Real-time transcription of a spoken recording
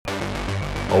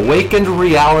Awakened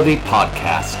Reality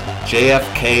Podcast,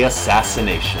 JFK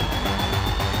Assassination.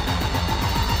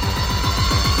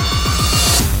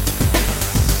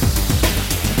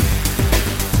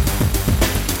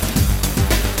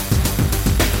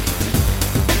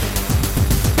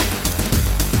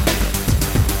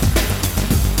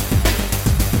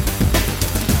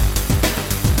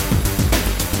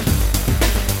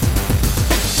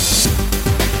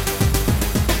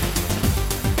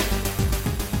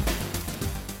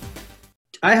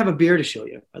 I have a beer to show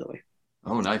you, by the way.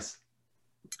 Oh, nice.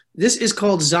 This is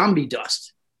called Zombie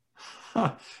Dust.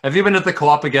 Huh. Have you been at the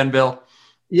Co-op again, Bill?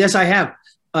 Yes, I have.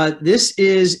 This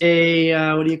is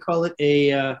a, what do you call it?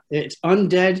 It's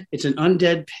undead. It's an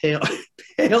undead pale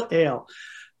ale.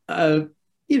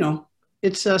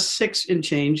 It's a 6 and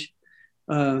change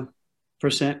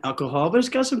percent alcohol, but it's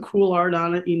got some cool art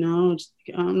on it.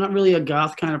 I'm not really a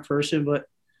goth kind of person, but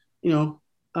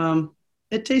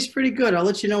it tastes pretty good. I'll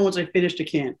let you know once I finish the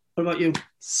can. What about you?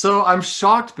 So I'm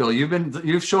shocked, Bill.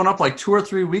 You've shown up like 2 or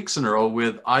 3 weeks in a row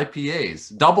with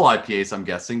IPAs, double IPAs, I'm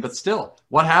guessing, but still,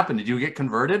 what happened? Did you get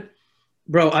converted?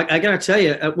 Bro, I gotta tell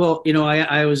you.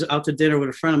 I was out to dinner with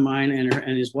a friend of mine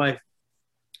and his wife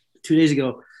 2 days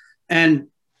ago, and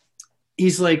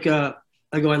he's like, I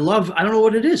don't know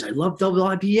what it is. I love double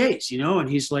IPAs, and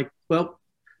he's like, well,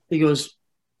 he goes,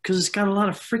 because it's got a lot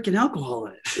of freaking alcohol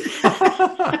in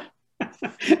it.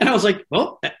 And I was like,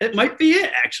 well, it might be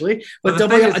it, actually. But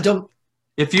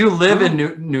if you live in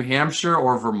New Hampshire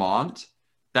or Vermont,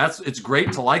 it's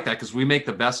great to like that because we make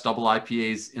the best double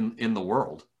IPAs in the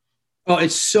world. Oh,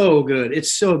 it's so good.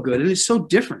 It's so good. And it's so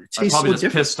different. It tastes probably so just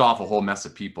different. Pissed off a whole mess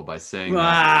of people by saying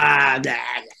that.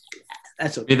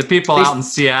 That's okay. The people out in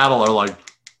Seattle are like,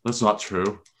 that's not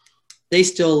true. They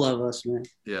still love us, man.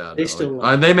 Yeah, they still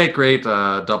love us. They make great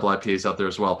double IPAs out there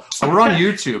as well. We're on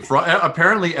YouTube.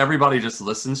 Apparently, everybody just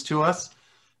listens to us,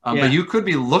 but you could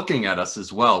be looking at us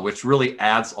as well, which really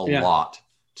adds a lot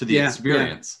to the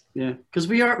experience. Yeah, because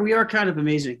we are kind of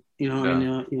amazing,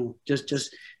 and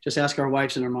just ask our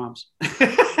wives and our moms.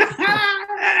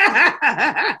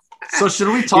 So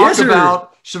should we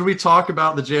talk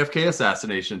about the JFK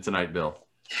assassination tonight, Bill?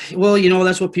 Well,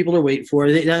 that's what people are waiting for.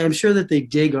 I'm sure that they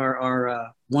dig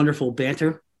our wonderful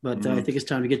banter, but I think it's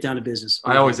time to get down to business.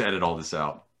 I always edit all this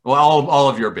out. Well, all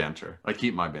of your banter. I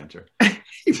keep my banter.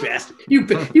 You bastard.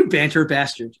 You banter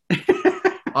bastard.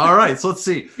 All right, so let's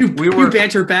see. You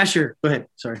banter basher. Go ahead.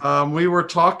 Sorry. We were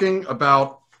talking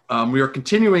about. We are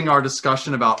continuing our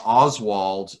discussion about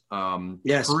Oswald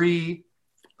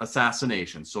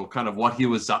pre-assassination. So kind of what he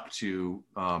was up to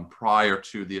prior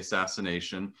to the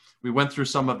assassination. We went through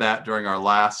some of that during our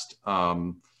last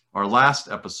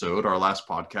episode, our last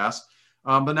podcast.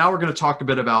 But now we're going to talk a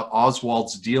bit about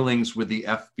Oswald's dealings with the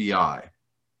FBI.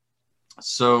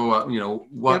 So,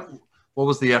 what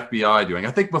was the FBI doing?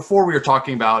 I think before we were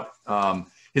talking about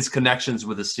his connections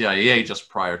with the CIA just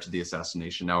prior to the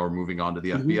assassination. Now we're moving on to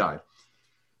the FBI.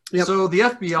 Yep. So the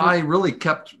FBI really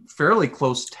kept fairly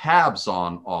close tabs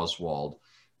on Oswald.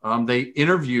 They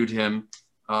interviewed him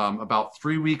about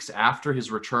 3 weeks after his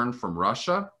return from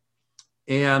Russia.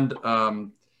 And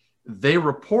they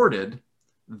reported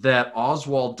that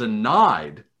Oswald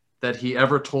denied that he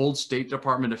ever told State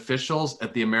Department officials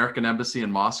at the American Embassy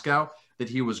in Moscow that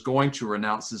he was going to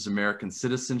renounce his American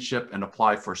citizenship and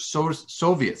apply for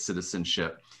Soviet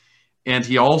citizenship. And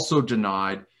he also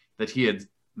denied that he had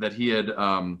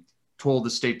told the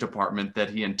State Department that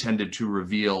he intended to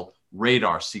reveal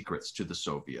radar secrets to the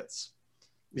Soviets.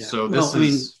 Yeah. So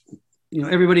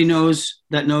everybody knows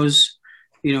that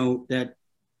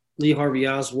Lee Harvey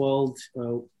Oswald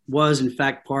was in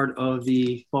fact part of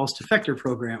the false defector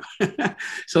program.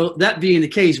 So that being the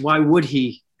case, why would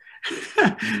he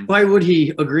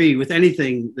agree with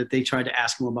anything that they tried to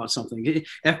ask him about something?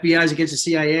 FBI is against the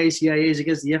CIA is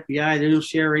against the FBI. They don't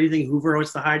share anything. Hoover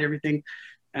wants to hide everything.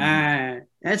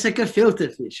 That's like a filter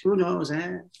fish. Who knows?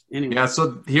 Anyway. Yeah,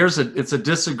 so it's a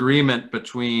disagreement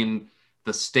between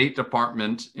the State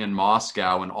Department in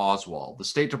Moscow and Oswald. The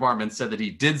State Department said that he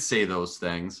did say those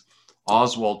things.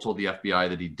 Oswald told the FBI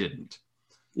that he didn't.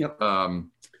 Yep.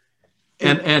 And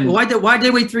why did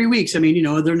they wait 3 weeks? I mean,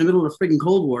 they're in the middle of a friggin'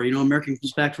 Cold War. America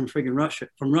comes back from friggin' Russia.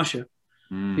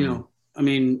 I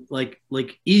mean,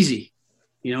 like easy,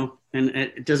 and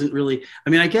it doesn't really.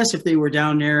 I mean, I guess if they were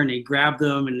down there and they grabbed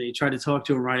them and they tried to talk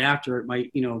to him right after, it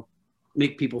might,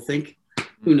 make people think.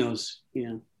 Who knows?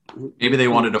 Maybe they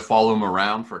wanted to follow him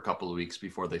around for a couple of weeks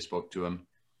before they spoke to him.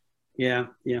 Yeah.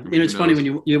 It's funny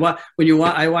when you watch.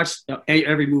 I watched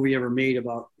every movie ever made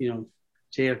about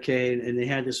JFK, and they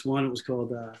had this one. It was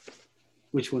called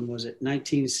which one was it?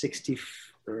 1960.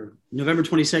 or November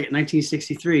 22nd,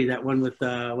 1963. That one with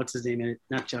what's his name in it?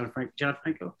 Not John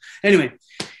Franco. Anyway,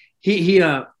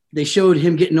 they showed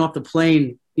him getting off the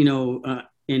plane,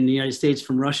 in the United States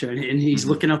from Russia, and he's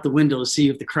looking out the window to see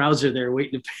if the crowds are there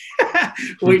waiting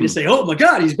to say, "Oh my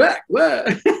God, he's back!"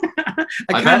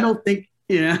 I don't think.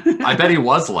 Yeah, I bet he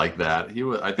was like that. He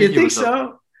was. I think. You think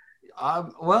so?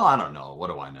 Well, I don't know. What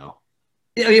do I know?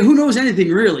 Yeah, I mean, who knows anything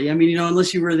really? I mean,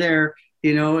 unless you were there,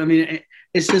 I mean,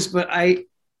 it's just. But I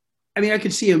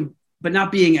could see him, but not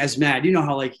being as mad. You know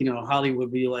how Hollywood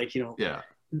would be like, yeah.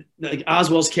 Like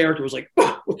Oswald's character was like,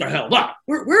 oh, "What the hell?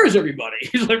 Where is everybody?"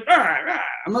 He's like,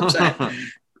 "I'm upset."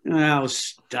 Oh,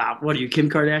 stop! What are you, Kim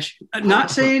Kardashian?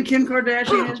 Not saying Kim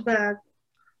Kardashian is bad.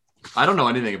 I don't know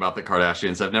anything about the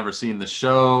Kardashians. I've never seen the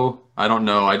show. I don't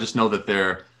know. I just know that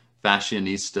they're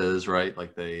fashionistas, right?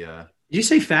 Like they. Did you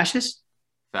say fascist?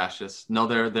 Fascist? No,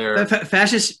 they're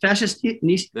fascistas.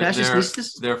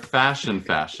 They're fashion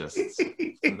fascists.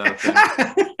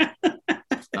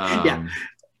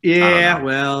 Yeah.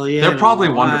 Well, yeah. They're probably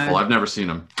wonderful. I've never seen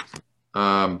them.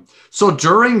 So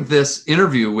during this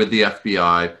interview with the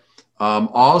FBI,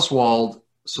 Oswald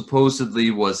supposedly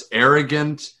was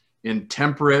arrogant,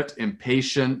 intemperate,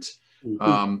 impatient,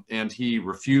 and he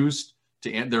refused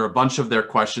to. There are a bunch of their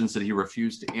questions that he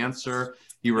refused to answer.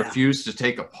 He refused to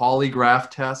take a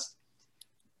polygraph test.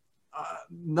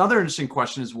 Another interesting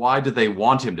question is, why did they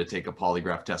want him to take a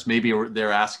polygraph test? Maybe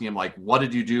they're asking him, like, what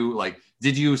did you do? Like,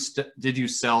 did you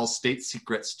sell state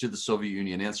secrets to the Soviet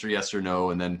Union? Answer yes or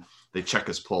no, and then they check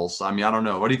his pulse. I mean, I don't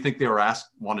know. What do you think they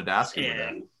wanted to ask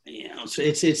him? So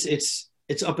it's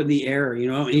up in the air.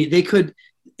 They could.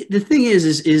 The thing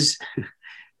is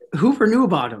Hoover knew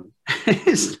about him.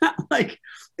 It's not like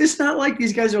these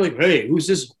guys are like, "Hey, who's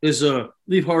this? Is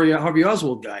Lee Harvey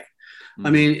Oswald guy?" I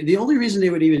mean, the only reason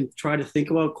they would even try to think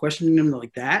about questioning them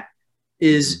like that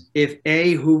is if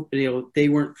they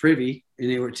weren't privy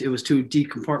and it was too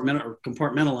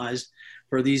compartmentalized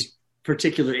for these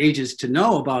particular agents to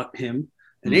know about him,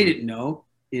 and they didn't know,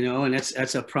 and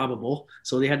that's a probable.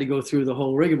 So they had to go through the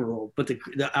whole rigmarole. But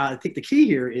I think the key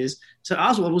here is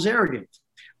Oswald was arrogant.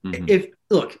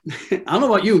 Look, I don't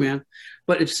know about you, man,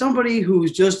 but if somebody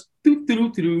who's just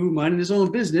minding his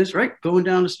own business, right, going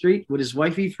down the street with his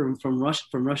wifey from Russia,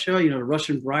 the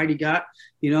Russian bride he got,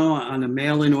 on the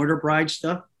mail-in order bride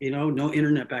stuff, no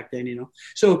internet back then,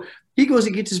 so he goes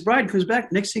and gets his bride, comes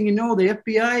back. Next thing you know, the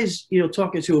FBI is,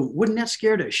 talking to him. Wouldn't that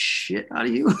scare the shit out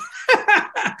of you?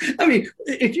 I mean,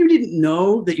 if you didn't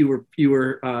know that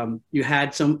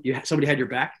somebody had your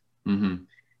back,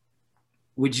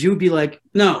 would you be like,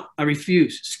 "No, I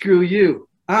refuse. Screw you.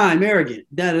 I'm arrogant."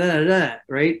 Da da da da.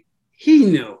 Right? He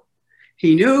knew,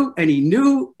 and he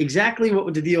knew exactly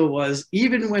what the deal was.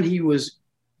 Even when he was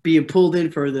being pulled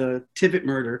in for the Tippit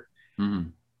murder,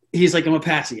 he's like, "I'm a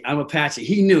patsy. I'm a patsy."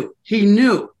 He knew.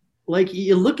 Like,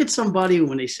 you look at somebody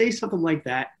when they say something like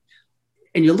that,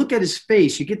 and you look at his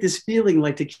face, you get this feeling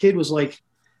like the kid was like,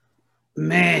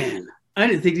 "Man, I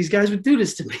didn't think these guys would do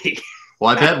this to me."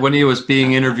 Well, I bet when he was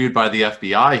being interviewed by the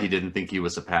FBI, he didn't think he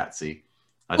was a patsy.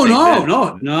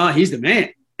 No, he's the man.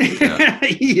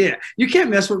 Yeah, you can't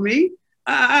mess with me.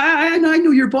 I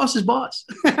knew your boss's boss,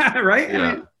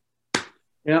 right?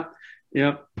 Yeah.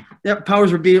 Yeah.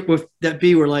 Powers that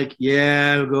be were like,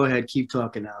 "Yeah, go ahead, keep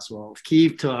talking, Oswald.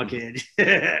 Keep talking.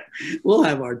 We'll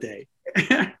have our day."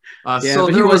 So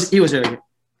but he was arrogant.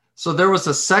 So there was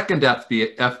a second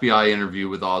FBI interview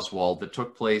with Oswald that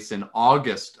took place in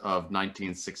August of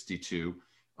 1962,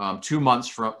 2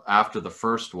 months after the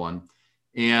first one.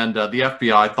 And the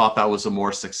FBI thought that was a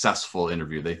more successful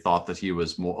interview. They thought that he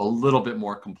was a little bit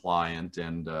more compliant,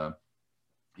 and there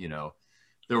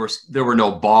were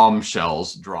no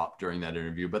bombshells dropped during that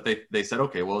interview. But they said,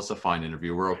 "Okay, well, it's a fine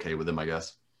interview. We're okay with him, I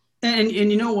guess." And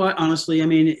you know what? Honestly, I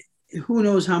mean, who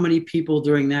knows how many people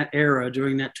during that era,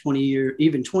 during that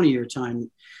 20-year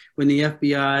time, when the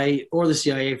FBI or the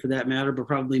CIA for that matter, but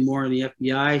probably more on the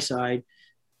FBI side,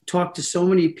 talked to so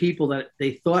many people that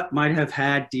they thought might have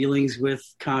had dealings with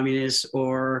communists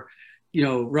or,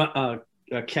 Castroite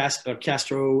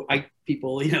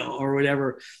people, or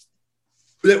whatever,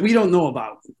 that we don't know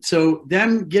about. So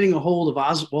them getting a hold of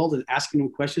Oswald and asking him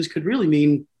questions could really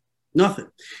mean nothing.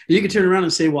 And you can turn around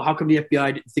and say, "Well, how come the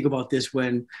FBI didn't think about this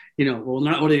when, not what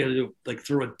are they going to do? Like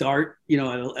throw a dart,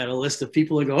 at a list of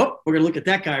people and go, oh, we're going to look at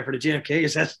that guy for the JFK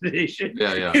assassination."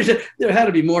 Yeah. There had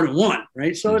to be more than one,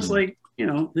 right? So it's like,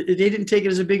 they didn't take it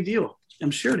as a big deal. I'm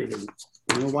sure they didn't.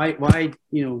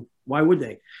 Why would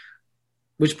they?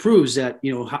 Which proves that,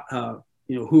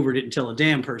 Hoover didn't tell a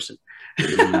damn person,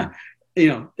 that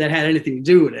had anything to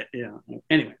do with it.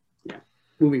 Anyway,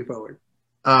 moving forward.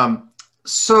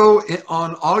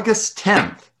 On August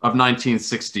 10th of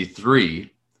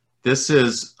 1963, this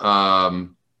is a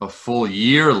full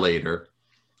year later,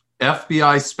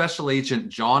 FBI Special Agent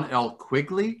John L.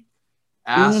 Quigley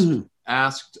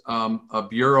asked a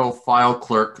bureau file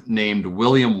clerk named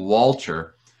William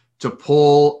Walter to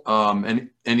pull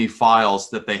any files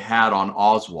that they had on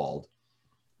Oswald.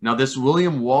 Now, this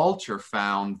William Walter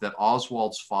found that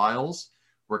Oswald's files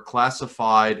were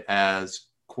classified as,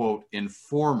 quote,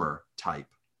 informer type.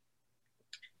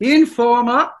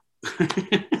 Informer.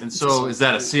 And so is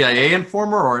that a CIA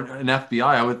informer or an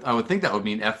FBI? I would think that would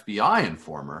mean FBI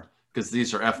informer, because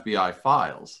these are FBI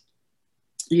files.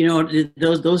 You know,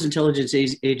 those intelligence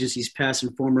agencies pass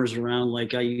informers around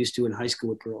like I used to in high school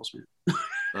with girls, man.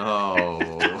 Oh,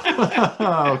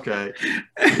 okay.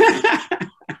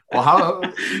 Well, how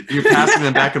you're passing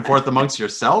them back and forth amongst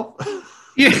yourself?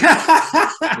 Yeah,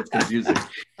 it's confusing.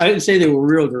 I didn't say they were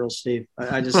real girls, Steve.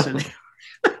 I just said.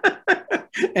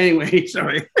 Anyway,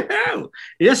 sorry.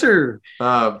 Yes, sir.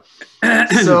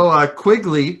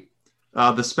 Quigley,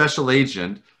 the special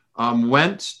agent,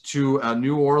 went to a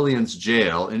New Orleans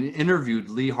jail and interviewed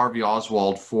Lee Harvey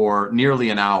Oswald for nearly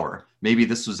an hour. Maybe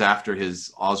this was after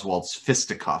Oswald's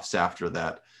fisticuffs after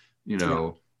that,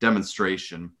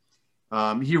 demonstration.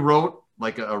 He wrote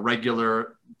like a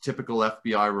regular, typical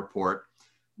FBI report,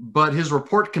 but his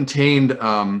report contained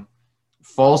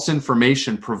false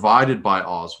information provided by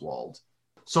Oswald.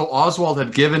 So Oswald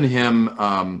had given him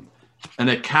an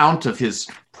account of his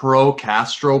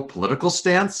pro-Castro political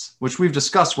stance, which we've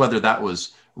discussed whether that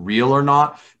was real or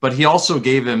not, but he also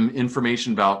gave him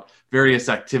information about various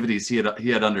activities he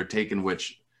had undertaken,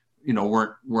 which,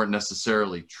 weren't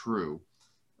necessarily true.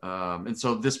 And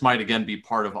so this might again be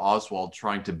part of Oswald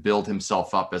trying to build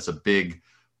himself up as a big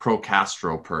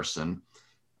pro-Castro person.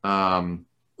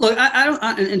 Look, I don't,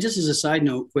 and just as a side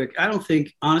note, quick, I don't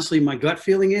think, honestly, my gut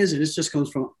feeling is, and this just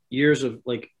comes from years of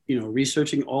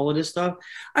researching all of this stuff.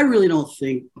 I really don't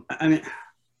think, I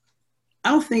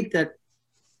don't think that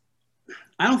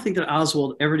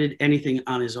Oswald ever did anything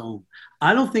on his own.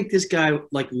 I don't think this guy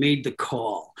made the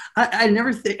call.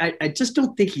 I just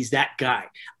don't think he's that guy.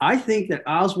 I think that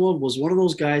Oswald was one of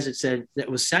those guys that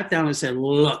was sat down and said,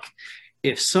 look,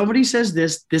 if somebody says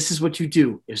this, this is what you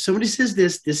do. If somebody says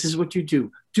this, this is what you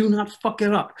do. Do not fuck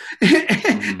it up.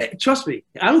 Mm-hmm. Trust me.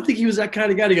 I don't think he was that kind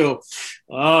of guy to go,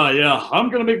 yeah, I'm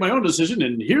going to make my own decision.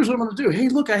 And here's what I'm going to do. Hey,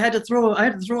 look, I had to throw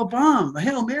a bomb, a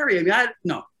Hail Mary.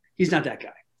 No, he's not that guy.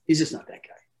 He's just not that guy.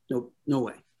 No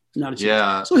way. Not a chance.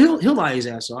 Yeah. So he'll lie his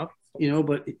ass off,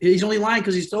 but he's only lying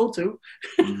because he's told to.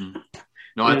 Mm-hmm.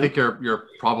 No, I think you're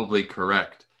probably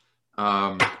correct.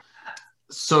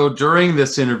 So during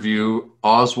this interview,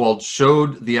 Oswald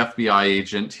showed the FBI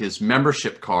agent his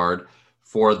membership card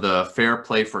for the Fair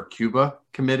Play for Cuba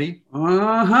committee.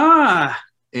 Uh-huh.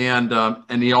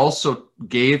 And he also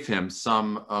gave him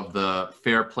some of the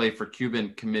Fair Play for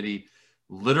Cuban committee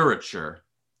literature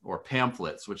or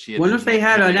pamphlets, which he had. Wonder if they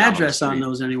had an address on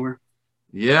those anywhere.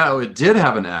 Yeah, it did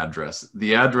have an address.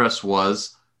 The address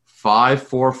was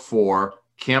 544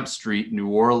 Camp Street, New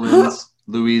Orleans,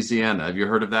 Louisiana. Have you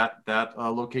heard of that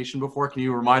location before? Can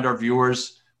you remind our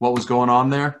viewers what was going on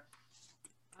there?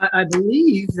 I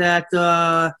believe that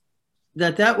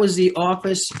that was the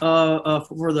office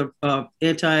for the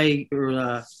anti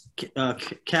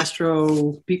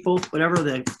Castro people, whatever,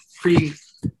 the free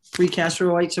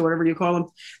Castroites or whatever you call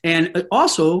them, and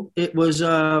also it was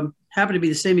happened to be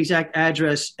the same exact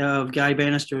address of Guy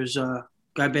Bannister's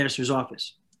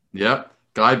office. Yep.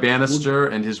 Guy Bannister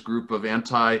and his group of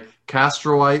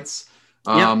anti-Castroites.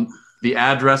 The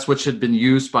address, which had been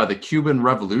used by the Cuban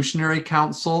Revolutionary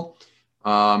Council,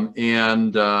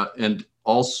 and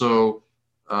also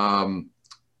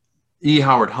E.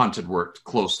 Howard Hunt had worked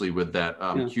closely with that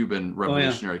Cuban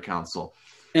Revolutionary Council.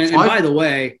 And by the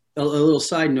way, a little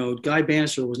side note: Guy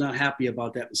Bannister was not happy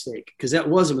about that mistake, because that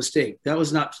was a mistake. That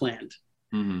was not planned.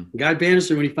 Mm-hmm. Guy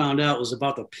Bannister, when he found out, was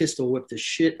about to pistol whip the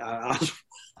shit out of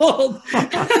Oswald.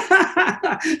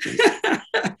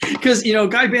 Because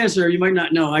Guy Bannister, you might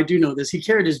not know, I do know this, he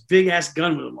carried his big ass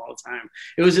gun with him all the time.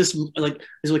 It was just like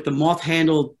the moth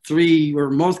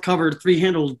covered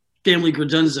 3-handled family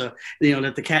Grandenza,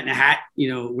 that the Cat in a Hat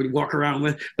would walk around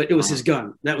with, but it was his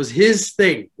gun. That was his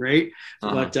thing, right?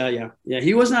 But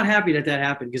he was not happy that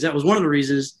happened, because that was one of the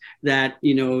reasons that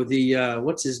the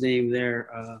what's his name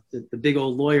there, the big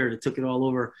old lawyer that took it all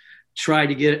over, tried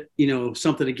to get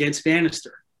something against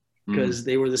Bannister, because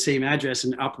they were the same address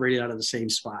and operated out of the same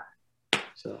spot.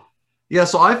 So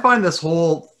I find this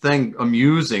whole thing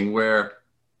amusing, where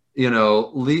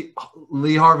Lee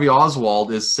Harvey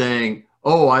Oswald is saying,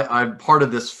 I'm part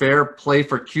of this Fair Play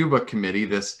for Cuba committee,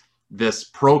 this this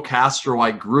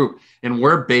pro-Castroite group, and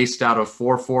we're based out of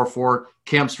 444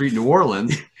 Camp Street, New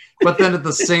Orleans. But then at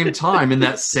the same time, in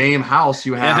that same house,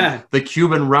 you have the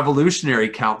Cuban Revolutionary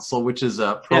Council, which is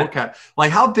a pro-cat.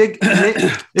 Like, how big?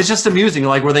 It's just amusing.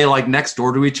 Like, were they like next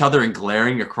door to each other and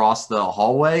glaring across the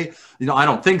hallway? You know, I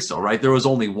don't think so, right? There was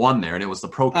only one there, and it was the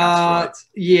pro-Castroites.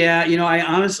 Yeah, you know,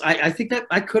 I think that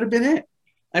I could have been it.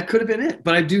 That could have been it.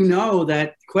 But I do know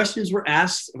that questions were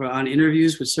asked on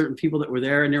interviews with certain people that were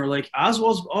there, and they were like,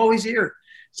 Oswald's always here.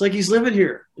 It's like he's living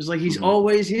here. It's like he's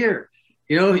always here.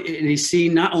 You know, and he's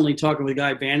seen not only talking with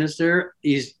Guy Bannister,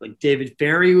 he's like David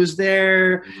Ferry was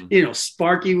there, you know,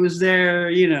 Sparky was there,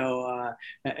 and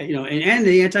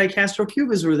the anti-Castro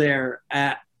Cubans were there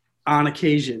on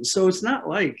occasion. So it's not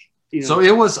like, you know. So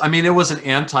it was an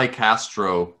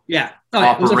anti-Castro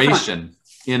operation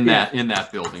in that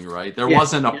building, right? There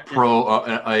wasn't a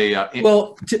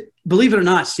well, believe it or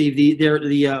not, Steve,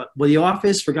 the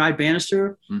office for Guy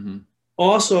Bannister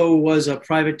also was a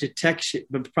private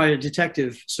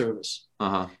detective service.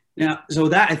 Now, so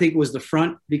that I think was the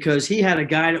front, because he had a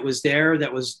guy that was there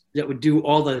that would do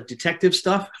all the detective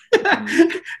stuff,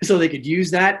 so they could use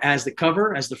that as the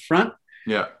cover, as the front,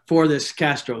 for this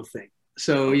Castro thing.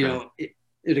 So you know,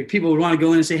 people would want to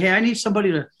go in and say, "Hey, I need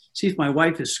somebody to see if my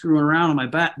wife is screwing around on my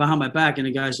back, behind my back," and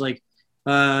the guy's like,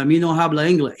 "Me no habla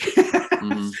inglés."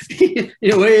 You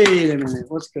know, wait a minute,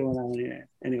 what's going on here?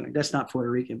 Anyway, that's not Puerto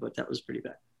Rican, but that was pretty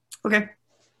bad. Okay.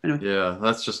 Anyway. Yeah,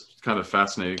 that's just kind of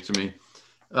fascinating to me.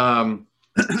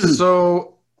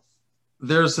 So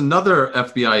there's another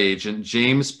FBI agent,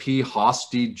 James P.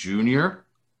 Hosty Jr.,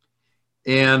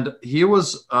 and he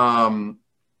was the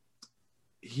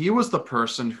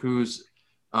person whose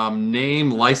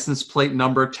name, license plate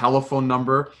number, telephone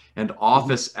number, and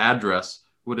office address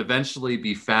would eventually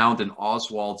be found in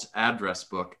Oswald's address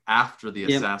book after the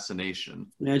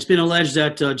assassination. Yeah, it's been alleged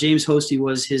that James Hosty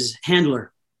was his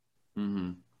handler.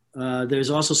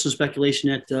 There's also some speculation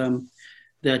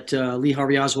that Lee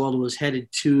Harvey Oswald was headed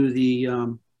to the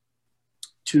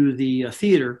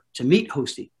theater to meet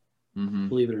Hosty,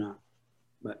 believe it or not.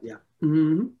 But yeah.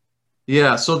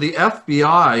 Yeah, so the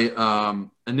FBI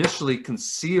initially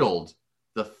concealed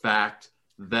the fact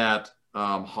that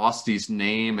Hosty's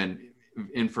name and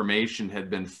information had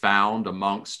been found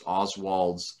amongst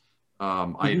Oswald's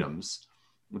items.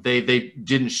 They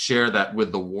didn't share that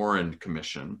with the Warren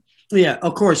Commission. Yeah,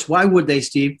 of course. Why would they,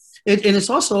 Steve? And it's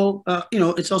also,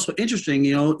 it's also interesting.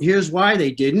 You know, here's why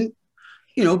they didn't.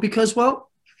 You know, because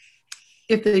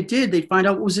if they did, they'd find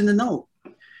out what was in the note,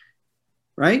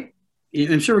 right?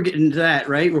 I'm sure we're getting into that,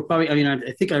 right? We're probably.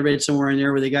 I think I read somewhere in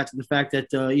there where they got to the fact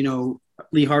that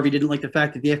Lee Harvey didn't like the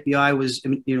fact that the FBI was,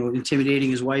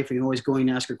 intimidating his wife and always going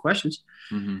to ask her questions,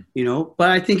 But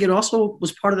I think it also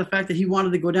was part of the fact that he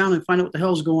wanted to go down and find out what the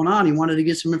hell was going on. He wanted to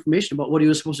get some information about what he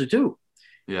was supposed to do.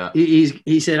 Yeah.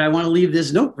 He said, I want to leave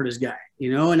this note for this guy,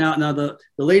 and now the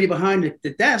lady behind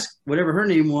the desk, whatever her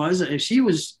name was, and she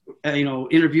was,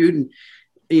 interviewed and,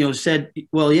 said,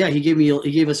 well, yeah, he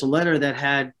gave us a letter that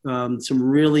had some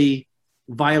really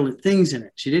violent things in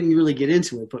it. She didn't really get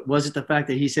into it, but was it the fact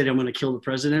that he said, I'm going to kill the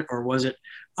president, or was it,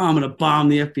 I'm going to bomb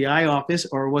the FBI office,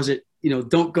 or was it,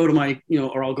 don't go to my,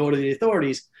 or I'll go to the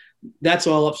authorities? That's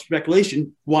all up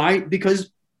speculation. Why? Because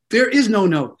there is no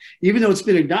note. Even though it's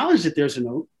been acknowledged that there's a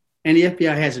note, and the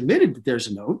FBI has admitted that there's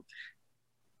a note,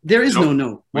 there is no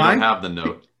note. Why? We don't have the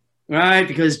note. Right,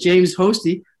 because James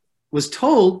Hosty was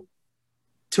told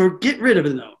to get rid of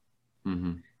the note.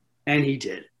 And he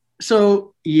did.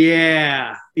 So,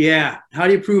 yeah. How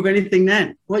do you prove anything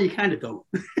then? Well, you kind of don't.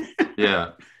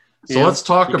 Yeah. So let's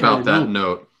talk about that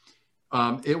note.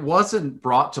 It wasn't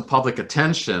brought to public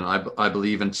attention, I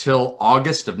believe, until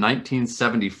August of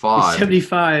 1975.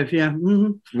 75, yeah.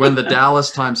 When the Dallas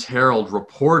Times-Herald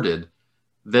reported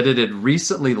that it had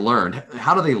recently learned.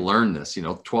 How do they learn this?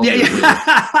 12 years later.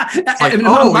 It's like,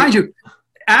 mind you,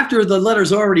 after the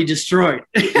letter's already destroyed.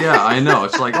 Yeah, I know.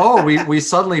 It's like, we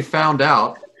suddenly found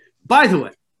out. By the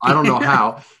way, I don't know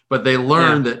how, but they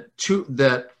learned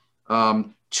that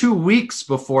 2 weeks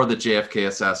before the JFK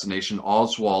assassination,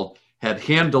 Oswald had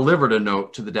hand-delivered a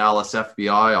note to the Dallas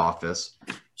FBI office,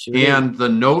 and the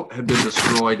note had been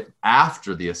destroyed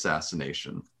after the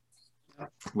assassination,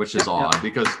 which is odd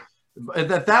because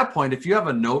at that point, if you have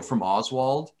a note from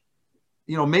Oswald,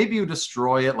 maybe you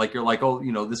destroy it. Like you're like,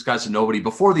 this guy's a nobody.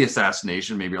 Before the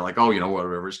assassination, maybe you're like,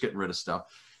 whatever, just getting rid of stuff.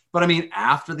 But I mean,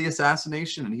 after the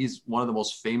assassination, and he's one of the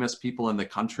most famous people in the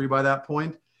country by that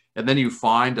point, and then you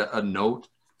find a note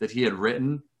that he had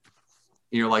written,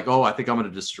 and you're like, I think I'm going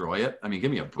to destroy it. I mean,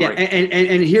 give me a break. Yeah,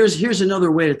 and here's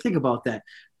another way to think about that.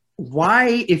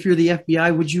 Why, if you're the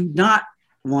FBI, would you not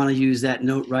want to use that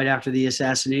note right after the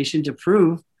assassination to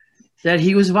prove that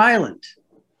he was violent.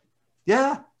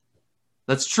 Yeah,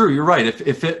 that's true. You're right.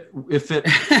 If it Right?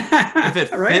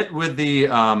 fit with the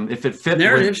if it fit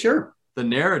Narrative, with sure. the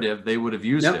narrative, they would have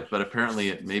used Yep. it, but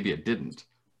apparently maybe it didn't.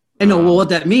 And no, well, what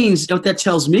that means, what that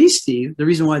tells me, Steve, the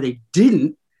reason why they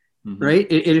didn't,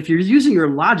 right? And if you're using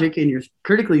your logic and your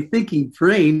critically thinking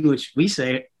brain, which we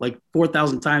say like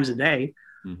 4,000 times a day,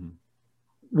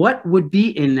 what would be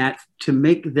in that to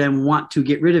make them want to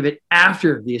get rid of it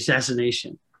after the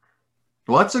assassination?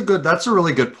 Well, that's a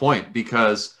really good point,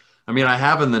 because I mean, I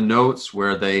have in the notes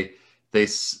where the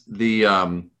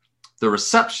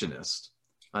receptionist,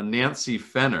 Nancy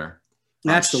Fenner,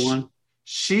 That's the one.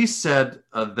 She said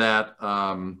that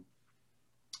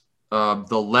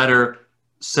the letter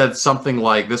said something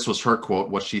like, this was her quote,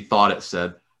 what she thought it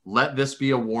said: "Let this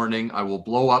be a warning. I will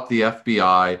blow up the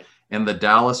FBI and the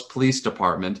Dallas Police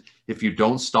Department if you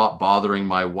don't stop bothering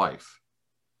my wife."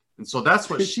 And so that's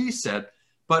what she said.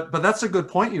 But that's a good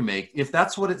point you make. If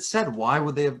that's what it said, why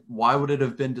would it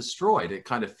have been destroyed? It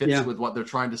kind of fits with what they're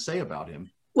trying to say about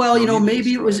him. Well,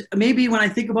 maybe when I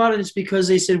think about it, it's because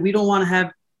they said we don't want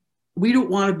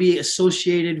to be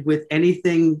associated with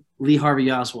anything Lee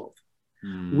Harvey Oswald.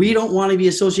 We don't want to be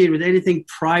associated with anything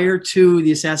prior to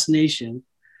the assassination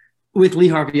with Lee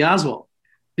Harvey Oswald,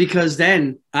 because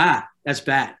then, that's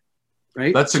bad,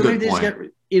 right? That's a good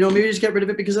point. Maybe just get rid of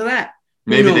it because of that.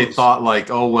 Maybe they thought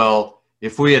like, oh, well,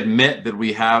 if we admit that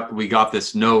we got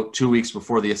this note 2 weeks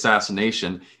before the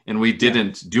assassination and we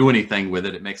didn't do anything with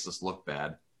it, it makes us look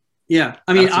bad. Yeah,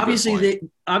 I mean,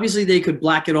 obviously they could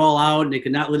black it all out and they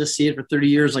could not let us see it for 30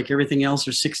 years like everything else,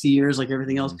 or 60 years like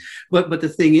everything else. But the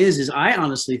thing is I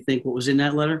honestly think what was in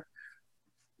that letter,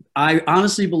 I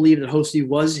honestly believe that Hosty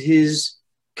was his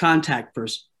contact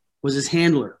person, was his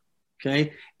handler.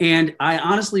 Okay, and I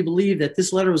honestly believe that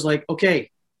this letter was like,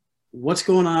 okay, what's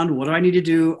going on? What do I need to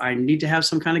do? I need to have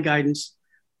some kind of guidance.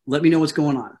 Let me know what's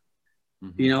going on.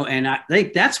 And I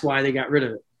think that's why they got rid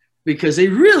of it, because they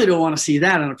really don't want to see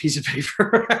that on a piece of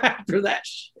paper after that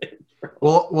shit.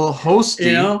 Well,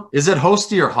 Hosty, is it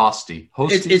Hosty or Hosty?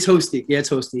 Hosty? It's Hosty. Yeah, it's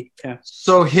Hosty. Yeah.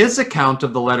 So his account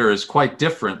of the letter is quite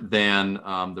different than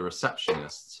the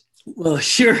receptionist's. Well,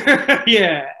 sure.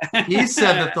 Yeah. He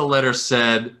said that the letter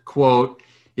said, quote,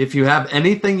 "If you have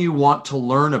anything you want to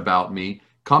learn about me,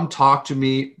 come talk to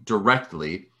me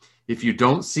directly. If you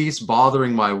don't cease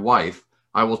bothering my wife,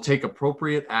 I will take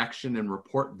appropriate action and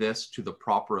report this to the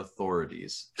proper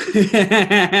authorities."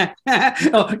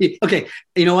 Oh, okay.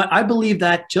 You know what? I believe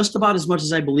that just about as much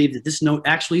as I believe that this note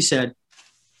actually said,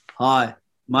 "Hi,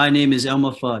 my name is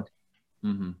Elmer Fudd.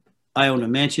 I own a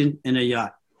mansion and a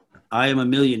yacht. I am a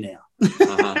millionaire."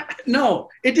 No,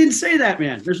 it didn't say that,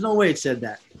 man. There's no way it said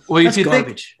that. Well, that's if you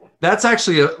garbage. Think, that's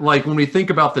actually like when we think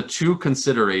about the two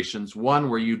considerations, one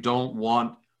where you don't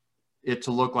want it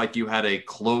to look like you had a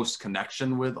close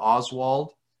connection with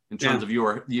Oswald in terms of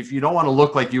if you don't want to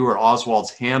look like you were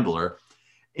Oswald's handler,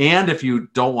 and if you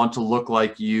don't want to look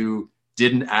like you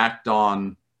didn't act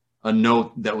on a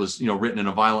note that was, written in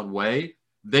a violent way,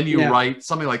 then you write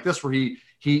something like this, where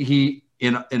he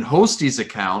in Hosty's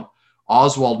account,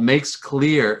 Oswald makes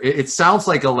clear, it sounds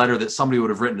like a letter that somebody would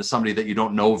have written to somebody that you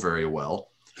don't know very well,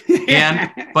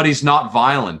 but he's not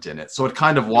violent in it. So it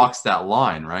kind of walks that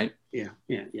line, right? Yeah.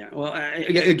 Well,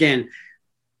 again,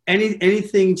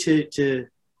 anything to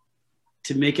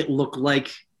make it look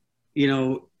like,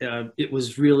 it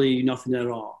was really nothing at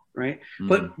all, right?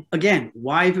 But again,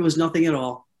 why, if it was nothing at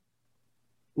all,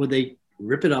 would they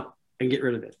rip it up and get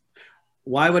rid of it?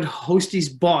 Why would Hosty's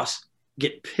boss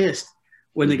get pissed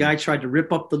when the guy tried to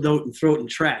rip up the note and throw it in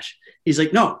trash? He's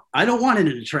like, "No, I don't want it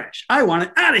in the trash. I want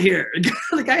it out of here."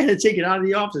 The guy had to take it out of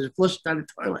the office and flush it down the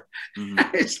toilet.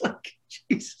 It's like,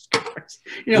 Jesus Christ.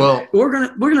 We're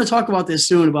gonna talk about this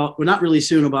soon. Not really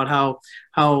soon, about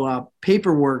how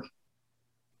paperwork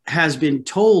has been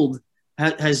told,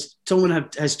 someone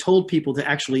has told people to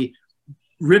actually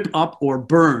rip up or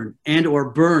burn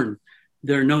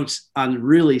their notes on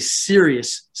really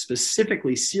serious,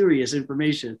 specifically serious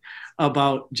information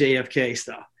about JFK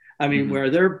stuff. I mean,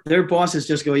 where their bosses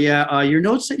just go, your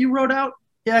notes that you wrote out,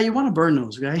 you want to burn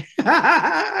those, okay?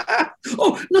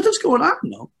 Oh, nothing's going on,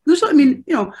 though.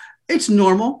 It's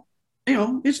normal.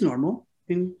 It's normal.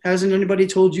 And hasn't anybody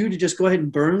told you to just go ahead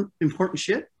and burn important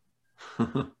shit? I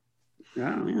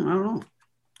don't know.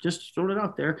 Just throw it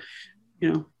out there,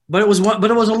 But it was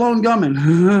a lone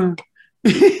gunman.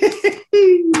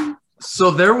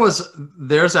 So there was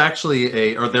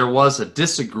a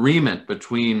disagreement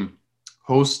between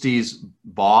Hosty's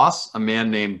boss, a man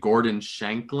named Gordon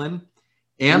Shanklin,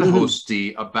 and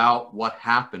Hosty about what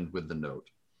happened with the note.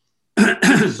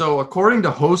 So according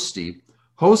to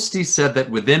Hosty said that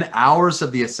within hours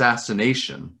of the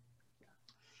assassination,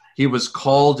 he was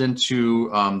called into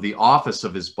the office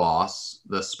of his boss,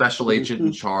 the special agent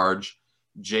in charge,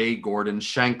 J. Gordon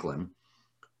Shanklin.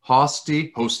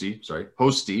 Hosty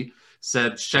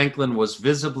said Shanklin was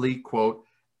visibly, quote,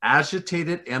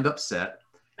 agitated and upset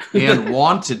and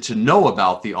wanted to know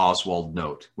about the Oswald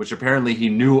note, which apparently he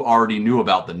already knew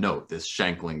about the note, this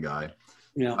Shanklin guy.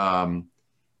 Yeah.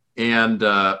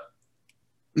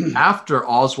 After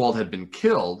Oswald had been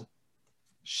killed,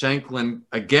 Shanklin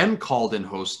again called in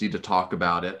Hosty to talk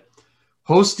about it.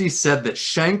 Hosty said that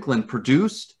Shanklin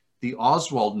produced the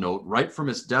Oswald note right from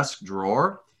his desk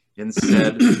drawer and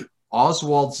said,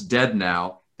 Oswald's dead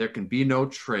now. There can be no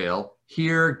trail.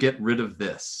 Here, get rid of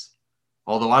this.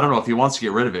 Although I don't know if he wants to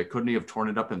get rid of it. Couldn't he have torn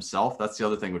it up himself? That's the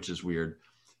other thing, which is weird.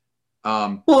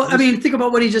 Well, I mean, think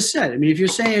about what he just said. I mean, if you're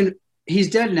saying he's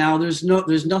dead now, there's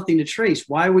nothing to trace.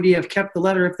 Why would he have kept the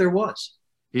letter if there was?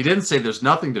 He didn't say there's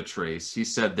nothing to trace. He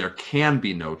said there can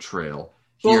be no trail.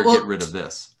 Here, get rid of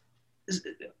this.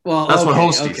 Well, that's what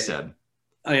Hosty said.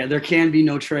 Oh yeah, there can be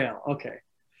no trail. Okay.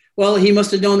 Well, he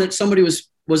must have known that somebody was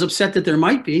upset that there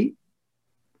might be.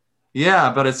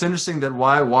 Yeah, but it's interesting that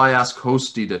why ask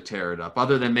Hosty to tear it up,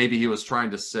 other than maybe he was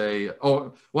trying to say,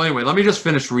 oh, well, anyway, let me just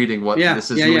finish reading what this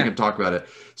is, we can talk about it.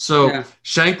 So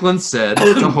Shanklin said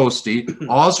to Hosty,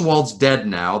 Oswald's dead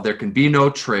now. There can be no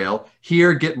trail.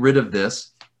 Here, get rid of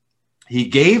this. He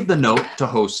gave the note to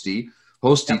Hosty.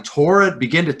 Hosty tore it,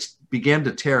 began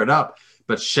to tear it up,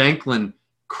 but Shanklin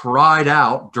cried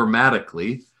out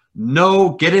dramatically,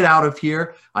 no, get it out of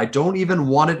here. I don't even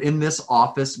want it in this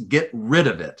office. Get rid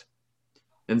of it.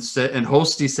 And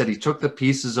Hosty said he took the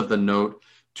pieces of the note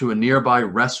to a nearby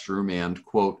restroom and,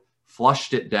 quote,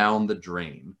 flushed it down the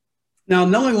drain. Now,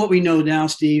 knowing what we know now,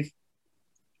 Steve,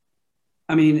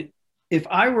 I mean, if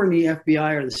I were in the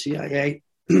FBI or the CIA,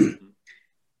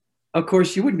 of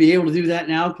course, you wouldn't be able to do that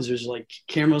now because there's like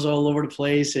cameras all over the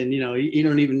place. And, you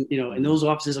don't even, in those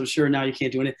offices, I'm sure now you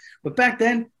can't do anything. But back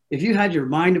then, if you had your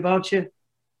mind about you,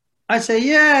 I'd say,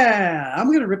 yeah, I'm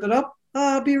going to rip it up.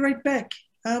 I'll be right back.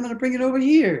 I'm going to bring it over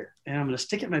here and I'm going to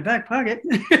stick it in my back pocket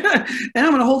and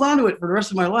I'm going to hold on to it for the rest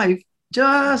of my life,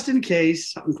 just in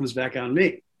case something comes back on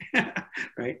me.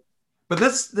 Right. But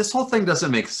this whole thing doesn't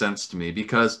make sense to me,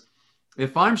 because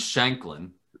if I'm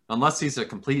Shanklin, unless he's a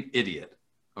complete idiot,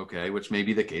 okay, which may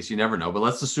be the case, you never know, but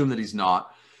let's assume that he's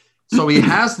not. So he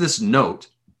has this note,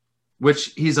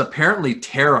 which he's apparently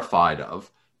terrified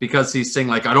of, because he's saying,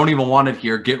 like, I don't even want it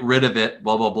here, get rid of it,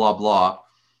 blah, blah, blah, blah.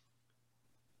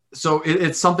 So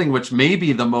it's something which may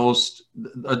be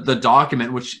the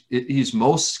document which he's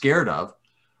most scared of.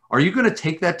 Are you going to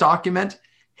take that document,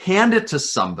 hand it to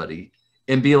somebody,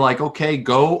 and be like, okay,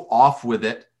 go off with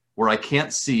it where I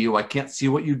can't see you, I can't see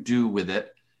what you do with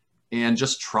it, and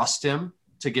just trust him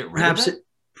to get rid of it?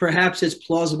 Perhaps it's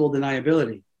plausible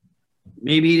deniability.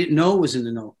 Maybe he didn't know it was in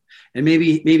the note. And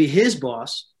maybe his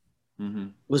boss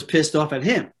was pissed off at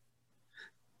him.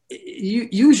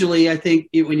 Usually, I think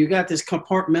when you got this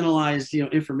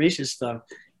compartmentalized, information stuff,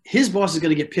 his boss is going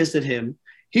to get pissed at him.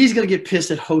 He's going to get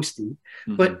pissed at Hosty,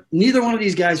 but neither one of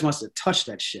these guys wants to touch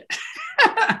that shit.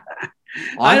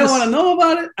 I don't want to know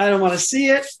about it. I don't want to see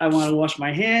it. I want to wash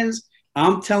my hands.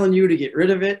 I'm telling you to get rid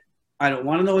of it. I don't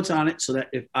want to know what's on it, so that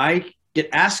if I get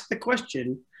asked the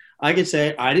question, I can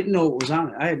say, I didn't know what was on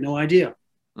it. I had no idea.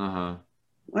 I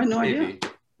had no idea.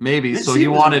 Maybe. So he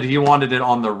wanted it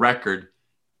on the record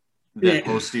that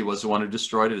Hosty was the one who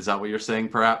destroyed it. Is that what you're saying,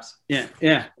 perhaps? Yeah.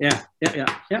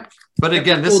 But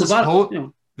again, this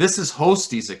is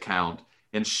Hosty's account,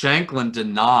 and Shanklin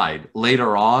denied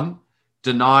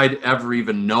ever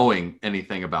even knowing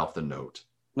anything about the note.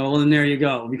 Well, then there you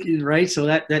go, right? So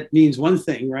that means one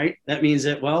thing, right? That means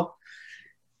that, well,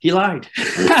 he lied.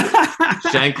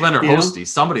 Shanklin or Hosty,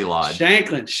 somebody lied.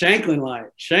 Shanklin lied.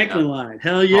 Shanklin lied.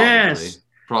 Hell yes.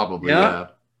 Probably. Yeah.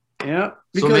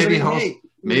 So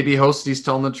maybe Hosty's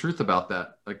telling the truth about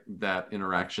that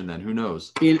interaction then. Who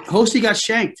knows? Hosty got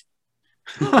shanked.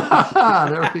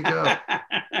 There we go.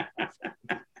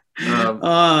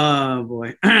 Oh,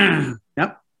 boy.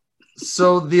 Yep.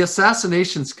 So the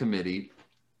Assassinations Committee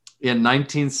in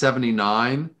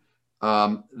 1979,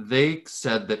 they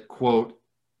said that, quote,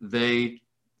 they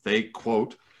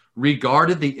quote,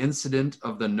 regarded the incident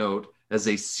of the note as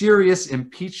a serious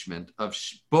impeachment of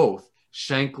both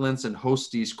Shanklin's and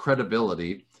Hosty's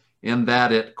credibility, and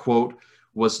that it, quote,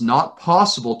 was not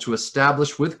possible to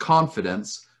establish with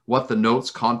confidence what the note's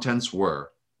contents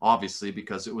were, obviously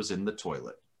because it was in the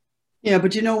toilet. Yeah,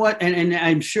 but you know what? And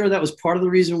I'm sure that was part of the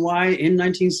reason why in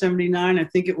 1979, I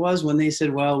think it was, when they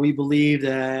said, well, we believe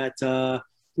that,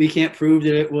 we can't prove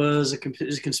that it was a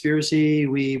conspiracy.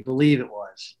 We believe it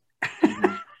was.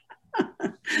 Mhm.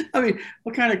 I mean,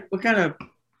 what kind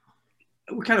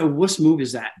of wuss move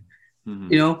is that?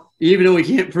 Mhm. You know, even though we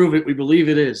can't prove it, we believe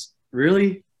it is.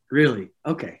 Really? Really?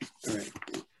 Okay. All right.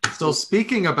 So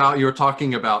speaking about, you were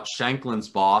talking about Shanklin's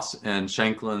boss and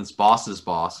Shanklin's boss's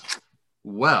boss.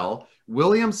 Well,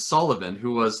 William Sullivan,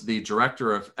 who was the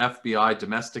director of FBI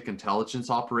domestic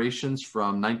intelligence operations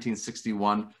from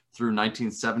 1961 through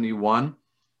 1971.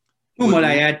 Who might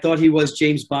I add thought he was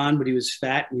James Bond, but he was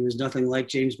fat and he was nothing like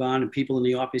James Bond, and people in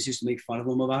the office used to make fun of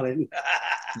him about it.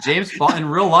 James Bond, in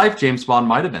real life, James Bond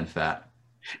might have been fat.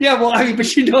 Yeah, well, I mean,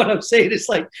 but you know what I'm saying? It's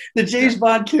like the James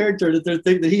Bond character that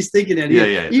that he's thinking that.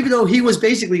 Even though he was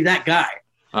basically that guy,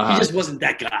 he just wasn't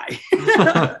that guy.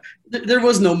 There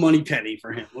was no money penny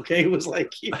for him. Okay, it was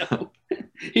like, you know,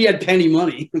 he had penny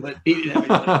money, but he didn't have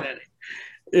any money penny.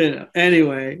 You know.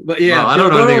 Anyway, but yeah, well, I don't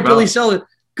know anything about Billy Sullivan.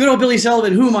 Good old Billy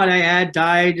Sullivan, who might I add,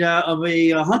 died of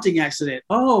a hunting accident.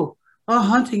 Oh, a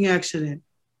hunting accident!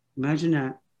 Imagine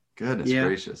that. Goodness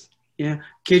gracious. Yeah,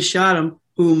 kid shot him.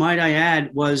 Who might I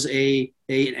add was an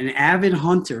avid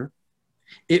hunter.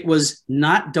 It was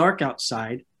not dark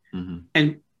outside,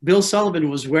 and Bill Sullivan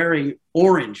was wearing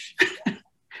orange,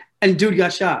 and dude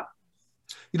got shot.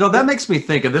 You know, that makes me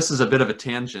think, and this is a bit of a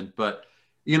tangent, but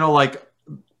you know, like,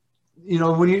 you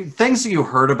know, when you things that you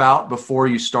heard about before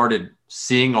you started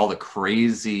seeing all the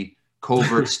crazy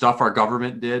covert stuff our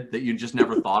government did that you just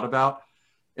never thought about,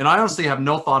 and I honestly have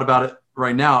no thought about it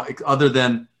right now, other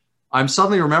than I'm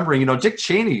suddenly remembering, you know, Dick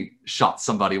Cheney shot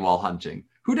somebody while hunting.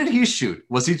 Who did he shoot?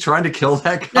 Was he trying to kill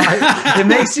that guy? It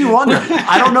makes you wonder.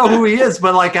 I don't know who he is,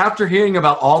 but like after hearing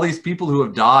about all these people who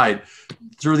have died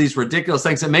through these ridiculous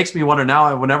things, it makes me wonder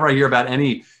now, whenever I hear about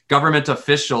any government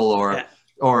official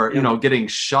or you know, getting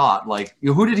shot, like,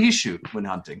 who did he shoot when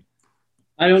hunting?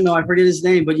 I don't know. I forget his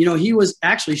name, but you know, he was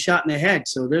actually shot in the head.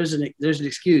 So there's an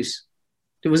excuse.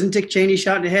 It wasn't Dick Cheney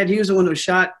shot in the head. He was the one who was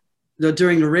shot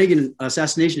during the Reagan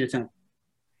assassination attempt,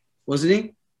 wasn't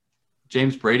he?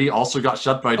 James Brady also got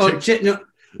shot by Dick. No.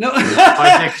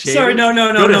 By Dick Cheney. Sorry, no.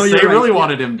 They really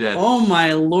wanted him dead. Oh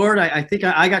my Lord! I think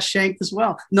I got shanked as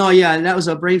well. No, yeah, that was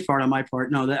a brain fart on my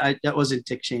part. No, that wasn't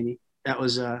Dick Cheney. That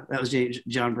was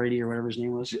John Brady or whatever his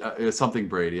name was. It was something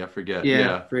Brady. I forget.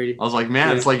 Yeah, Brady. I was like,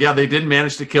 man, it's like, they did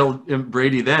manage to kill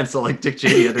Brady then. So like Dick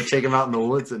Cheney had to take him out in the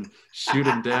woods and shoot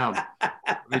him down.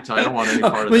 Let me tell you, I don't want any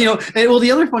part of that. You know,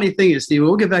 the other funny thing is, Steve,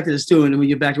 we'll get back to this too, and then we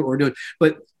get back to what we're doing.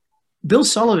 But Bill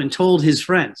Sullivan told his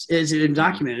friends, it's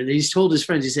documented, he's told his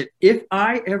friends, he said, if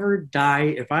I ever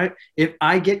die, if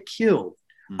I get killed,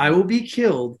 I will be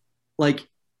killed like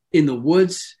in the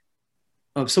woods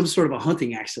of some sort of a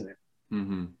hunting accident.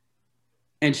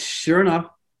 And sure enough,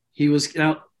 he was.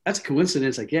 Now that's a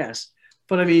coincidence, I guess.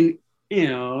 But I mean, you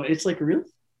know, it's like really.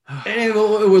 And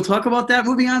we'll talk about that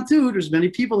moving on too. There's many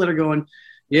people that are going,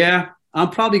 yeah, I'm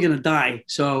probably gonna die.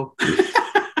 So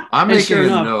I'm making a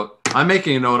note. I'm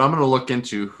going to look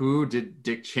into who did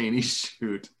Dick Cheney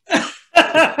shoot.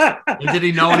 Did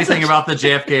he know anything about the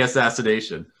JFK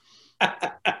assassination?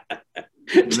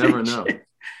 You never know.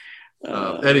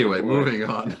 Anyway, moving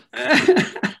on.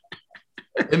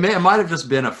 It might have just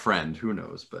been a friend. Who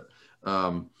knows? But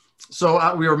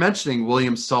so we were mentioning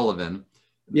William Sullivan,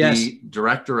 the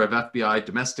director of FBI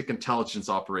domestic intelligence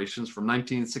operations from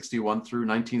 1961 through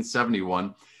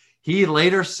 1971. He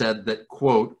later said that,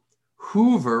 quote,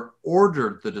 Hoover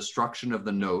ordered the destruction of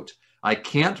the note. I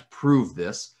can't prove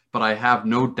this, but I have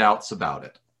no doubts about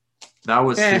it. That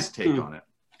was his take on it.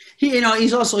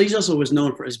 He's also was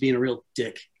known for as being a real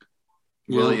dick.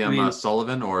 William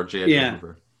Sullivan or J. Edgar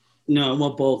Hoover? No,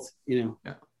 well, both. You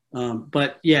know.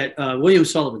 But yeah, William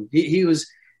Sullivan. He was.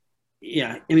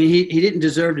 Yeah, I mean, he didn't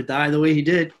deserve to die the way he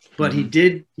did, but he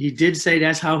did say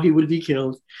that's how he would be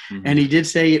killed, and he did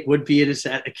say it would be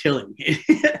a killing.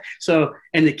 So,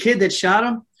 and the kid that shot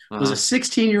him was a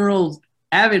 16-year-old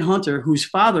avid hunter whose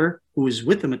father, who was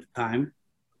with him at the time,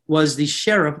 was the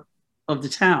sheriff of the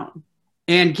town.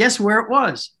 And guess where it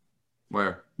was?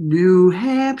 Where? New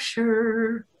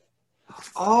Hampshire.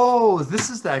 Oh,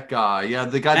 this is that guy. Yeah,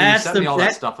 the guy that you sent me all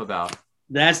that stuff about.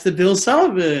 That's the Bill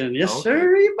Sullivan. Yes,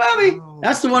 sir, Bobby.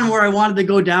 That's the one where I wanted to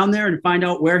go down there and find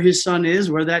out where his son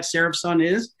is, where that sheriff's son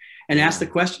is, and ask the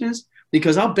questions.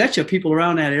 Because I'll bet you people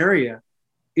around that area,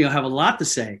 have a lot to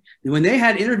say. And when they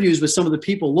had interviews with some of the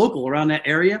people local around that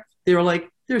area, they were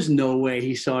like, there's no way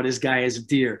he saw this guy as a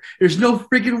deer. There's no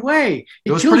freaking way.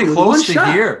 It was pretty close to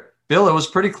here. Bill, it was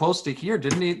pretty close to here.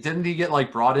 Didn't he get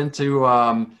like brought into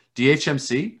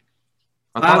DHMC?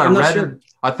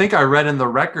 I think I read in the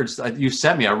records you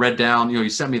sent me. I read down, you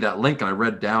sent me that link and I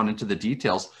read down into the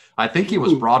details. I think he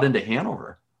was brought into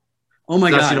Hanover. Oh my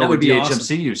That's, God, you know, that what would be DHMC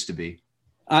awesome. used to be.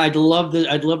 I'd love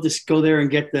to go there and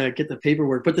get the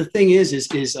paperwork. But the thing is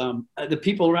the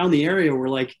people around the area were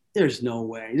like, "There's no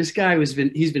way. This guy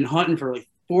he's been hunting for like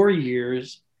 4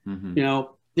 years. Mm-hmm. You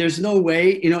know, there's no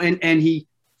way. You know, and he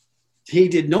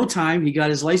did no time. He got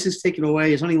his license taken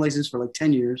away, his hunting license for like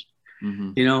 10 years.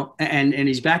 Mm-hmm. You know, and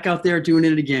he's back out there doing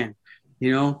it again.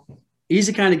 You know, he's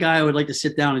the kind of guy I would like to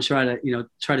sit down and try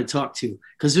to talk to,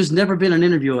 because there's never been an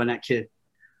interview on that kid.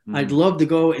 Mm-hmm. I'd love to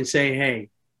go and say, hey.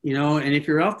 You know, and if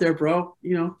you're out there, bro,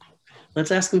 you know,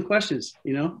 let's ask them questions,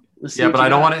 you know. Yeah, but I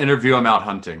don't want to interview him out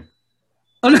hunting.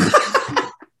 Oh, no.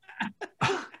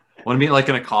 I want to meet like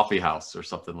in a coffee house or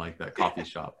something like that, coffee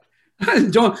shop.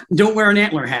 Don't wear an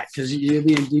antler hat because you'll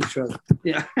be in deep trouble.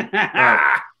 Yeah.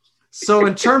 Right. So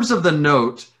in terms of the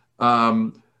note,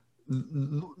 one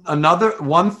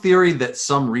theory that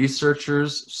some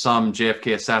researchers, some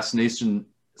JFK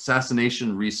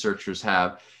assassination researchers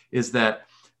have, is that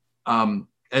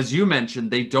as you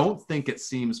mentioned, they don't think it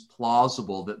seems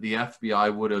plausible that the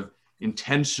FBI would have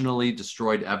intentionally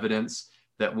destroyed evidence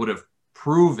that would have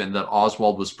proven that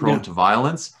Oswald was prone to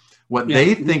violence. What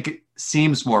they think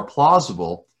seems more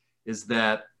plausible is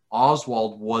that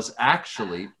Oswald was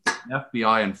actually an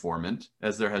FBI informant,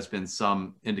 as there has been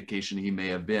some indication he may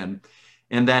have been,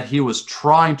 and that he was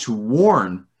trying to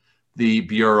warn the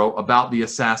Bureau about the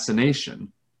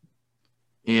assassination.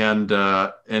 And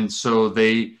so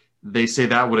they say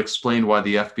that would explain why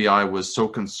the FBI was so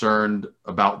concerned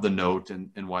about the note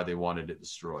and why they wanted it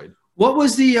destroyed. What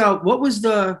was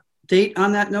the date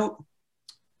on that note?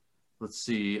 Let's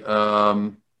see.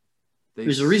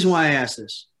 There's a reason why I asked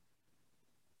this.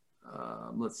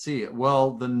 Let's see.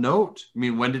 Well, the note. I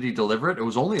mean, when did he deliver it? It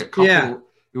was only a couple. Yeah.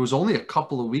 It was only a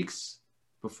couple of weeks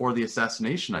before the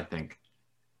assassination, I think.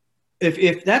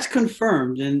 If that's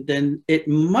confirmed, then it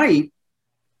might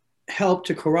help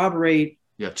to corroborate.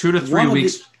 Yeah, 2 to 3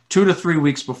 weeks. 2 to 3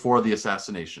 weeks before the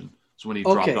assassination is when he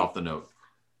dropped off the note.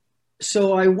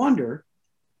 So I wonder.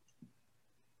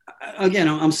 Again,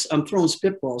 I'm throwing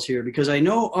spitballs here because I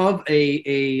know of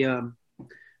a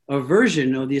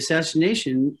version of the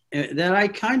assassination that I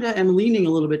kind of am leaning a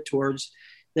little bit towards,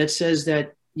 that says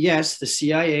that yes, the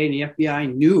CIA and the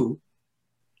FBI knew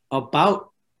about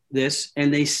this,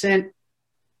 and they sent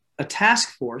a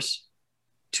task force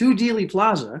to Dealey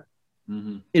Plaza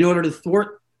in order to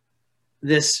thwart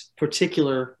this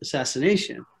particular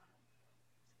assassination.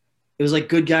 It was like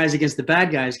good guys against the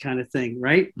bad guys kind of thing,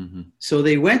 right? Mm-hmm. So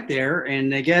they went there,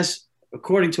 and I guess,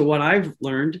 according to what I've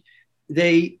learned,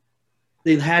 they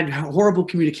had horrible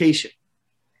communication,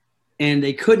 and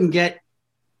they couldn't get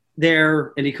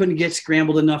there, and they couldn't get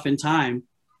scrambled enough in time.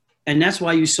 And that's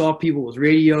why you saw people with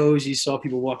radios, you saw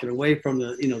people walking away from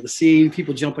the scene,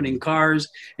 people jumping in cars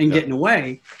and getting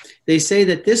away. They say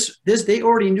that this they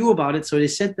already knew about it, so they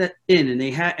sent that in,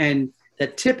 and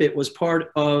that Tippit was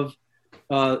part of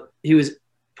he was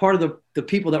part of the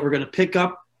people that were going to pick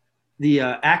up the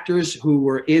actors who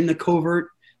were in the covert,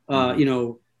 and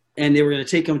they were going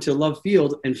to take them to Love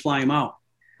Field and fly them out.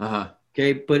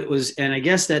 Okay, but and I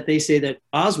guess that they say that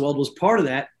Oswald was part of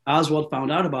that. Oswald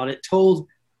found out about it, told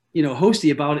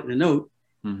Hosty about it in a note.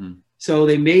 Mm-hmm. So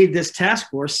they made this task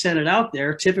force, sent it out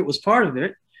there. Tippit was part of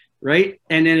it, right?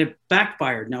 And then it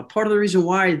backfired. Now, part of the reason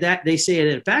why that they say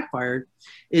it backfired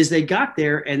is they got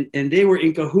there and they were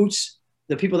in cahoots.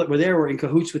 The people that were there were in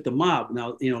cahoots with the mob.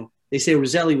 Now, they say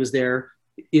Roselli was there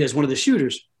as one of the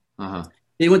shooters.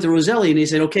 They went to Roselli and they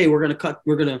said, okay, we're going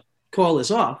to call this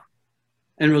off.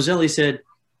 And Roselli said,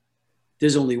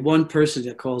 there's only one person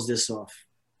that calls this off.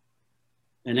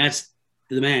 And that's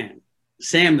the man,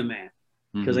 Sam the Man.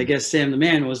 Because I guess Sam the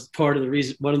Man was one of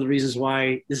the reasons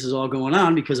why this is all going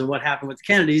on, because of what happened with the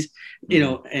Kennedys,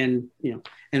 and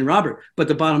Robert. But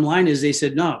the bottom line is they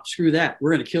said, no, screw that.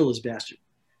 We're going to kill this bastard.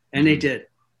 And they did,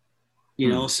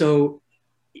 so,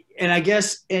 and I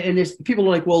guess, and if people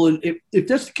are like, well, if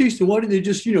that's the case, then why didn't they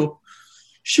just,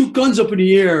 shoot guns up in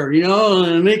the air,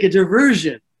 and make a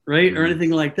diversion, right? Or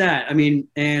anything like that. I mean,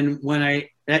 and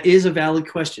that is a valid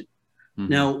question.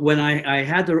 Now, when I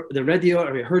had I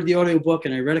heard the audiobook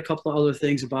and I read a couple of other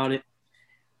things about it,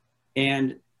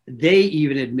 and they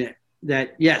even admit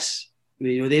that, yes,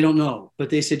 they don't know, but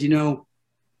they said,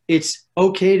 it's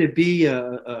okay to be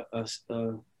a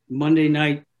Monday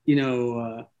night,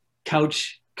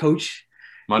 couch coach,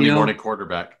 Monday morning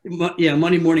quarterback.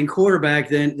 Monday morning quarterback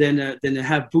than to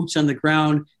have boots on the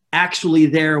ground actually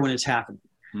there when it's happening.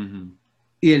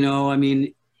 I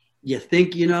mean, you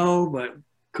think, but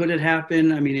could it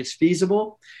happen? I mean, it's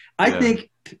feasible. I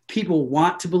think people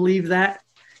want to believe that.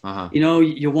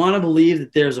 You want to believe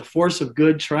that there's a force of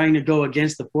good trying to go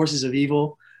against the forces of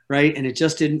evil, right? And it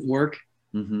just didn't work,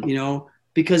 you know,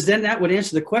 because then that would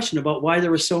answer the question about why there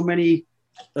were so many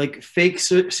like fake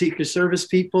Secret Service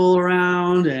people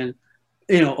around and,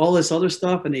 you know, all this other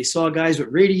stuff. And they saw guys with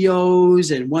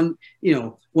radios and one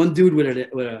dude with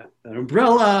an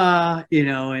umbrella, you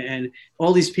know, and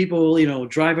all these people, you know,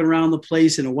 driving around the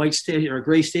place in a white station or a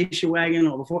gray station wagon.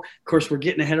 Or before, of course, we're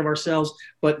getting ahead of ourselves,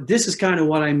 but this is kind of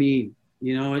what I mean.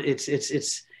 You know, it's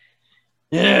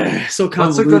so convoluted.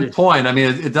 That's a good point. I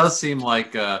mean, it does seem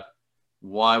like,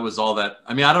 why was all that?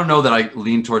 I mean, I don't know that I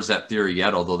lean towards that theory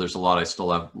yet, although there's a lot I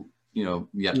still have, you know,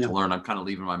 yet to learn. I'm kind of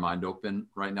leaving my mind open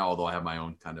right now, although I have my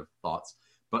own kind of thoughts.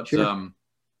 But,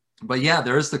 but yeah,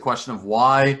 there is the question of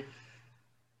why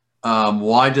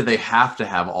do they have to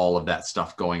have all of that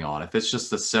stuff going on? If it's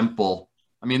just a simple,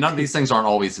 I mean, none of these things aren't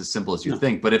always as simple as you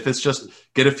think, but if it's just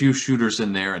get a few shooters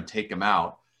in there and take them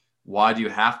out, why do you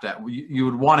have to? You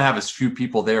would want to have as few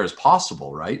people there as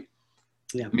possible, right?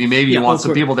 Yeah. I mean, maybe you want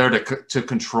some people there to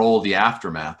control the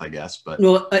aftermath, I guess. But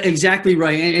well, exactly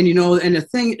right. And you know, and the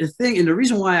thing, and the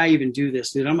reason why I even do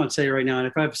this, dude, I'm going to tell you right now,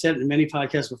 and I've said it in many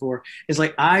podcasts before, is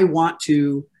like I want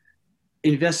to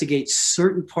investigate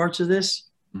certain parts of this,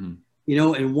 you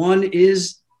know, and one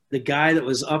is the guy that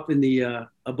was up in the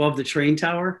above the train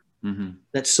tower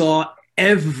that saw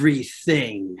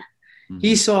everything.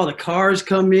 He saw the cars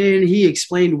come in. He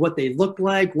explained what they looked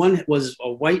like. One was a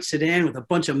white sedan with a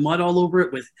bunch of mud all over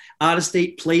it with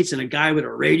out-of-state plates and a guy with a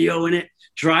radio in it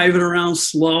driving around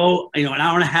slow, you know, an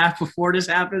hour and a half before this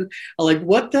happened. I'm like,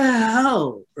 what the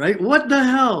hell, right? What the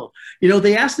hell? You know,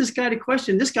 they asked this guy the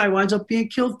question. This guy winds up being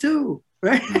killed too,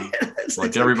 right? It's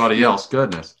like everybody else.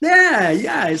 Goodness.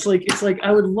 Yeah. It's like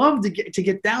I would love to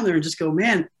get down there and just go,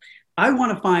 man, I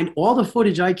want to find all the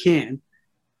footage I can,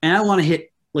 and I want to hit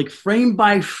like frame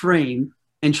by frame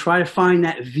and try to find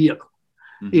that vehicle,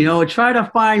 you know, and try to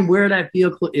find where that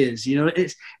vehicle is, you know,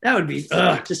 that would be,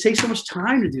 just takes so much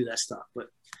time to do that stuff, but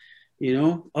you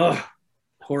know,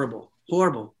 horrible.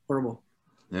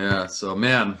 Yeah. So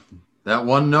man, that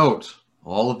one note,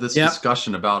 all of this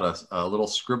discussion about a little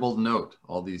scribbled note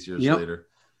all these years later.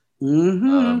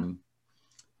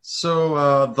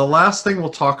 So the last thing we'll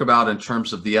talk about in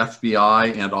terms of the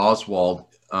FBI and Oswald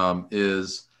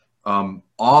is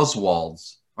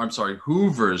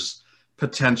Hoover's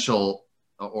potential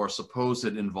or supposed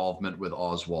involvement with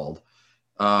Oswald.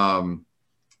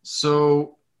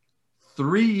 So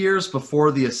 3 years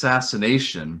before the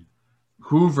assassination,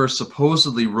 Hoover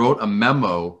supposedly wrote a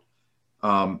memo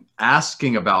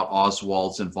asking about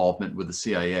Oswald's involvement with the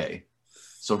CIA.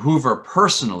 So Hoover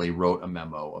personally wrote a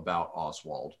memo about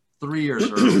Oswald 3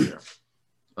 years earlier.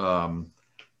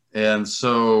 And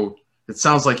so it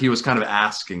sounds like he was kind of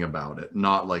asking about it,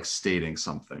 not like stating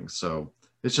something. So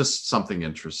it's just something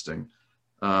interesting.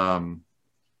 Well,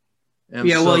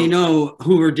 you know,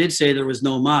 Hoover did say there was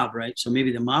no mob, right? So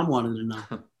maybe the mob wanted to know.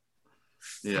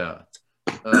 Yeah.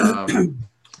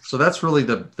 So that's really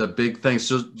the big thing.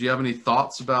 So do you have any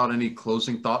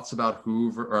closing thoughts about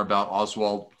Hoover or about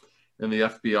Oswald and the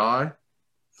FBI?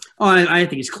 Oh, I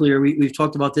think it's clear. We've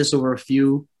talked about this over a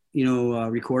few, you know,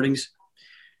 recordings.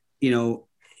 You know,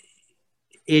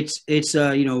 it's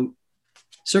you know,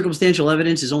 circumstantial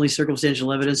evidence is only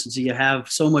circumstantial evidence until you have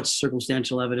so much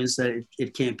circumstantial evidence that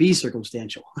it can't be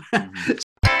circumstantial.